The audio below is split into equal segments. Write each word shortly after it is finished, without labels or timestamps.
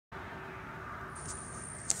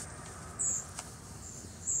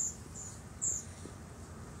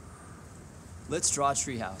Let's draw a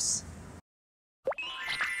treehouse.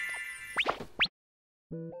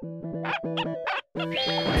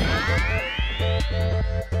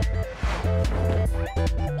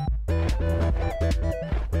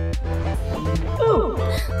 Oh,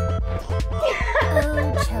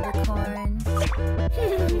 Chubbicorn.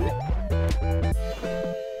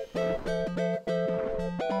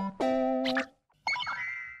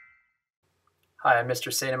 Hi, I'm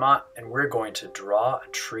Mistersaintamant, and we're going to draw a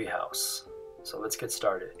treehouse. So let's get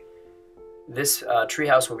started. This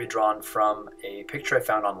treehouse will be drawn from a picture I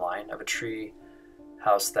found online of a tree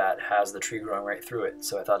house that has the tree growing right through it.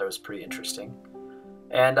 So I thought it was pretty interesting.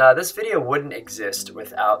 And this video wouldn't exist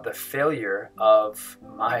without the failure of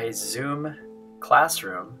my Zoom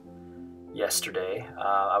classroom yesterday.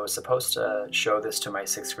 I was supposed to show this to my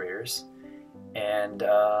 6th graders, and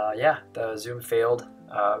yeah, the Zoom failed.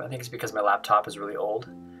 I think it's because my laptop is really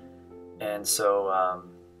old, and so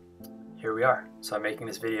here we are. So I'm making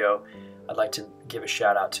this video. I'd like to give a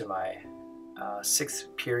shout out to my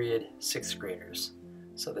 6th period 6th graders.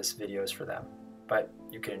 So this video is for them, but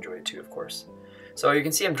you can enjoy it too, of course. So you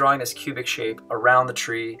can see I'm drawing this cubic shape around the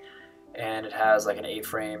tree, and it has like an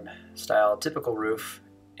A-frame style typical roof.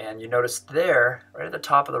 And you notice there, right at the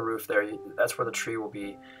top of the roof there, that's where the tree will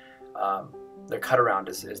be. The cut around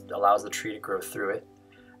allows the tree to grow through it.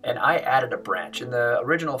 And I added a branch. In the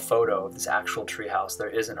original photo of this actual tree house, there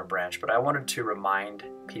isn't a branch, but I wanted to remind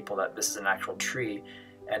people that this is an actual tree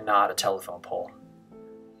and not a telephone pole.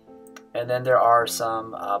 And then there are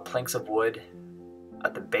some planks of wood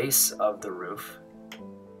at the base of the roof.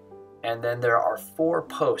 And then there are 4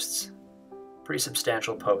 posts, pretty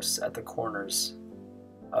substantial posts at the corners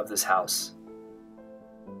of this house.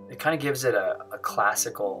 It kind of gives it a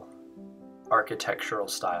classical architectural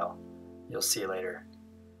style. You'll see later.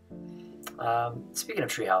 Speaking of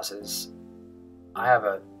tree houses, I have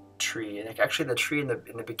a tree, and actually the tree in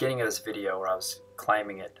the beginning of this video where I was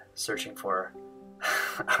climbing it, searching for,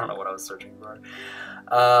 I don't know what I was searching for,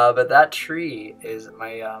 but that tree is,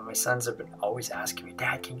 my sons have been always asking me,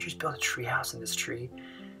 Dad, can you just build a tree house in this tree?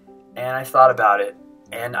 And I thought about it,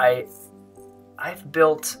 and I've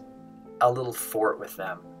built a little fort with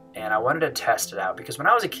them. And I wanted to test it out because when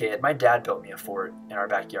I was a kid, my dad built me a fort in our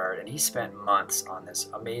backyard, and he spent months on this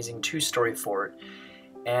amazing 2-story fort.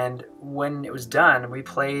 And when it was done, we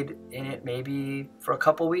played in it maybe for a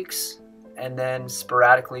couple weeks, and then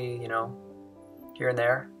sporadically, you know, here and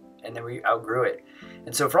there, and then we outgrew it.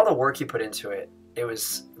 And so for all the work he put into it, it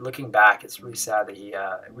was, looking back, it's really sad that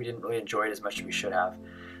we didn't really enjoy it as much as we should have.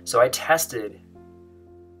 So I tested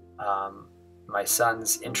my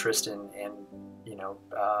son's interest in you know,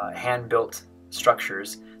 hand-built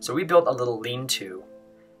structures. So we built a little lean-to,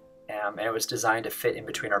 and it was designed to fit in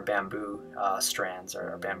between our bamboo strands, or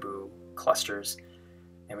our bamboo clusters,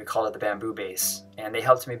 and we called it the bamboo base. And they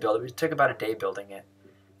helped me build it. It took about a day building it.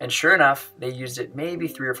 And sure enough, they used it maybe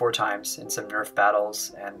 3 or 4 times in some Nerf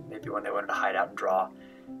battles, and maybe when they wanted to hide out and draw.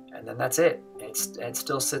 And then that's it. It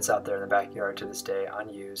still sits out there in the backyard to this day,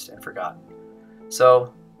 unused and forgotten.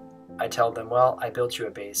 So I tell them, well, I built you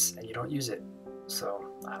a base, and you don't use it. So,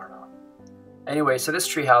 I don't know. Anyway, so this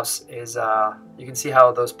treehouse is, you can see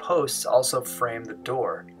how those posts also frame the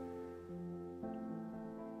door.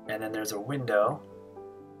 And then there's a window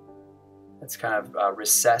that's kind of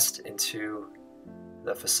recessed into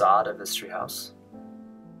the facade of this treehouse.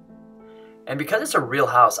 And because it's a real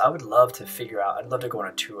house, I would love to I'd love to go on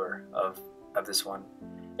a tour of this one.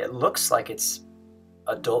 It looks like it's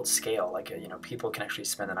adult scale, like, you know, people can actually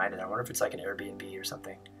spend the night in there. I wonder if it's like an Airbnb or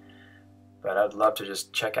something. But I'd love to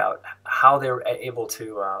just check out how they were able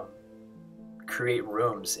to create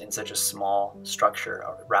rooms in such a small structure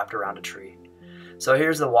wrapped around a tree. So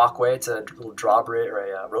here's the walkway. It's a little drawbridge, or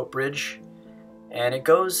a rope bridge. And it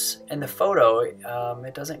goes, in the photo,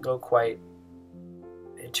 it doesn't go quite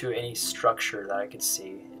into any structure that I could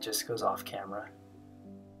see. It just goes off camera.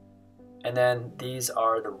 And then these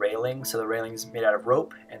are the railings. So the railing is made out of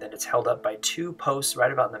rope, and then it's held up by 2 posts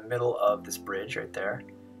right about in the middle of this bridge right there.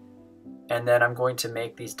 And then I'm going to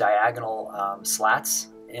make these diagonal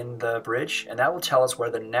slats in the bridge, and that will tell us where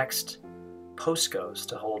the next post goes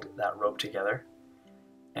to hold that rope together.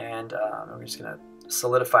 And I'm just going to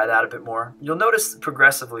solidify that a bit more. You'll notice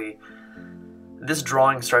progressively this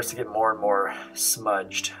drawing starts to get more and more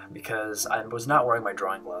smudged because I was not wearing my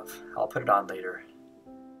drawing glove. I'll put it on later.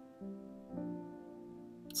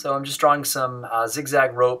 So I'm just drawing some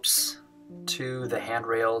zigzag ropes to the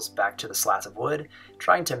handrails, back to the slats of wood,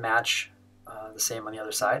 trying to match the same on the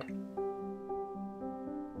other side.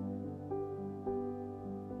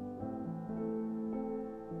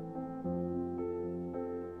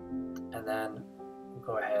 And then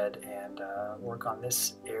we'll go ahead and work on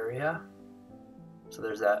this area. So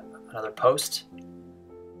there's another post.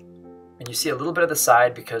 And you see a little bit of the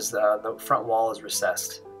side because the front wall is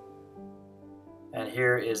recessed. And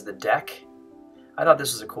here is the deck. I thought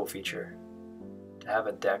this was a cool feature, to have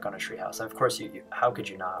a deck on a treehouse. And of course, how could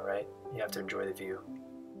you not, right? You have to enjoy the view.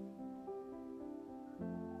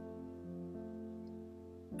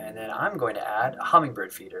 And then I'm going to add a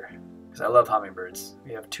hummingbird feeder, because I love hummingbirds.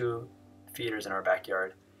 We have 2 feeders in our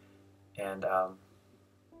backyard. And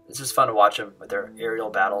it's just fun to watch them with their aerial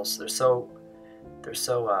battles. They're so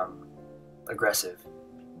aggressive.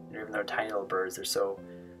 You know, even though they're tiny little birds, they're so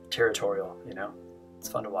territorial, you know? It's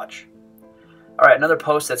fun to watch. All right, another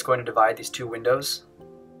post that's going to divide these 2 windows.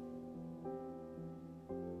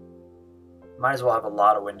 Might as well have a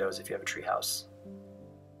lot of windows if you have a treehouse,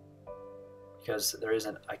 because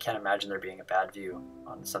I can't imagine there being a bad view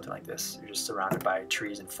on something like this. You're just surrounded by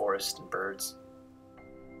trees and forest and birds.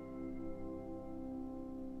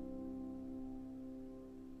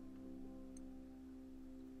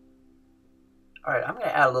 All right, I'm going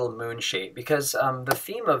to add a little moon shape because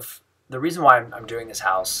the reason why I'm doing this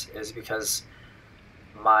house is because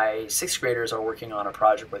my 6th graders are working on a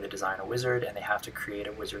project where they design a wizard and they have to create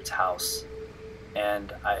a wizard's house.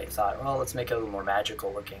 And I thought, well, let's make it a little more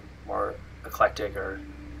magical looking, more eclectic or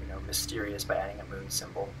mysterious by adding a moon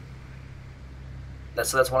symbol.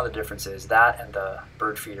 So that's one of the differences, that and the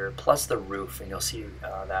bird feeder plus the roof, and you'll see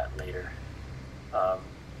that later.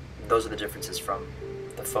 Those are the differences from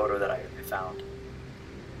the photo that I found.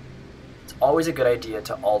 It's always a good idea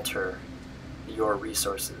to alter your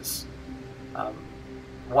resources.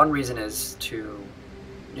 One reason is to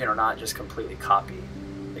not just completely copy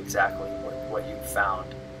exactly what you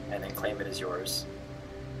found and then claim it as yours.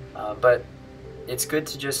 But it's good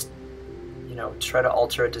to just try to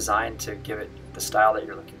alter a design to give it the style that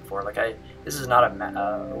you're looking for. This is not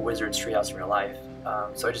a wizard's treehouse in real life,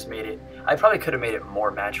 so I just made it. I probably could have made it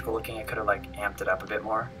more magical looking. I could have amped it up a bit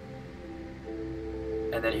more.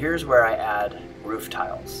 And then here's where I add roof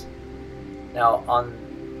tiles. Now on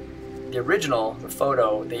the original, the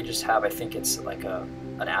photo, they just have, I think it's like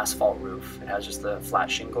an asphalt roof. It has just the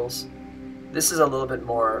flat shingles. This is a little bit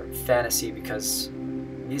more fantasy because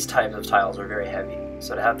these types of tiles are very heavy.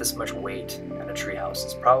 So to have this much weight in a treehouse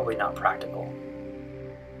is probably not practical.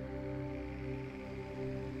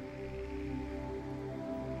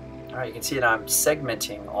 Alright, you can see that I'm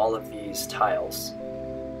segmenting all of these tiles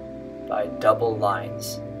by double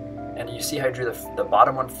lines. And you see how I drew the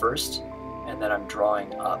bottom one first, and then I'm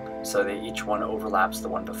drawing up, so each one overlaps the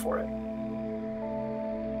one before it.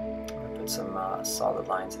 I'm going to put some solid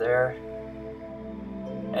lines there.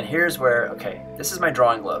 And here's where, okay, this is my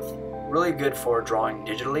drawing glove. Really good for drawing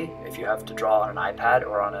digitally if you have to draw on an iPad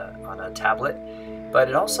or on a tablet, but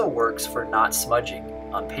it also works for not smudging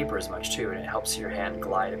on paper as much too, and it helps your hand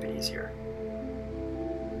glide a bit easier.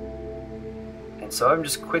 And so I'm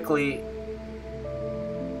just quickly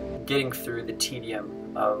getting through the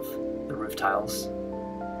tedium of the roof tiles.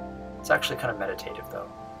 It's actually kind of meditative though.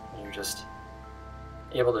 You're just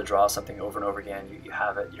able to draw something over and over again. You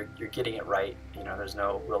have it, you're getting it right, there's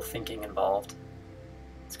no real thinking involved.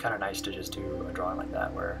 It's kind of nice to just do a drawing like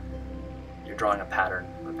that where you're drawing a pattern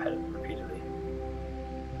repeatedly.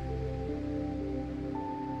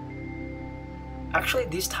 Actually,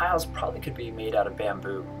 these tiles probably could be made out of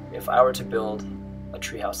bamboo. If I were to build a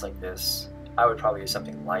treehouse like this, I would probably use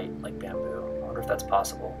something light like bamboo. I wonder if that's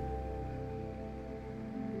possible.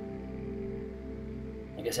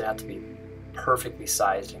 I guess it'd have to be perfectly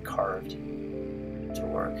sized and carved to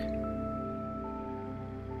work.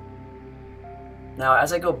 Now,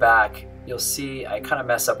 as I go back, you'll see I kind of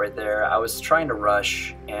mess up right there. I was trying to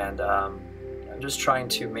rush, and I'm just trying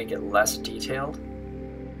to make it less detailed.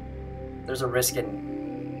 There's a risk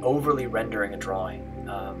in overly rendering a drawing.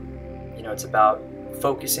 It's about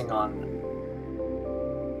focusing on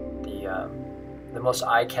the most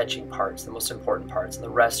eye-catching parts, the most important parts, and the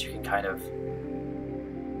rest you can kind of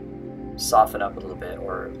soften up a little bit,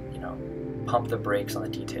 or pump the brakes on the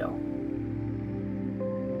detail.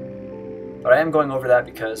 But I am going over that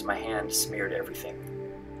because my hand smeared everything,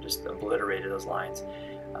 just obliterated those lines.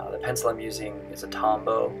 The pencil I'm using is a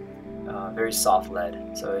Tombow, very soft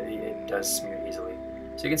lead, so it does smear easily.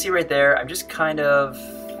 So you can see right there, I'm just kind of,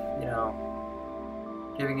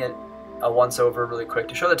 giving it a once-over really quick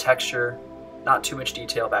to show the texture, not too much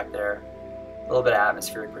detail back there, a little bit of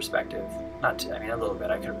atmospheric perspective. A little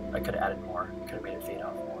bit. I could have added more. Could have made it fade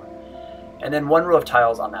off more. And then one row of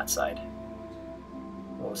tiles on that side.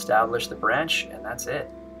 We'll establish the branch, and that's it.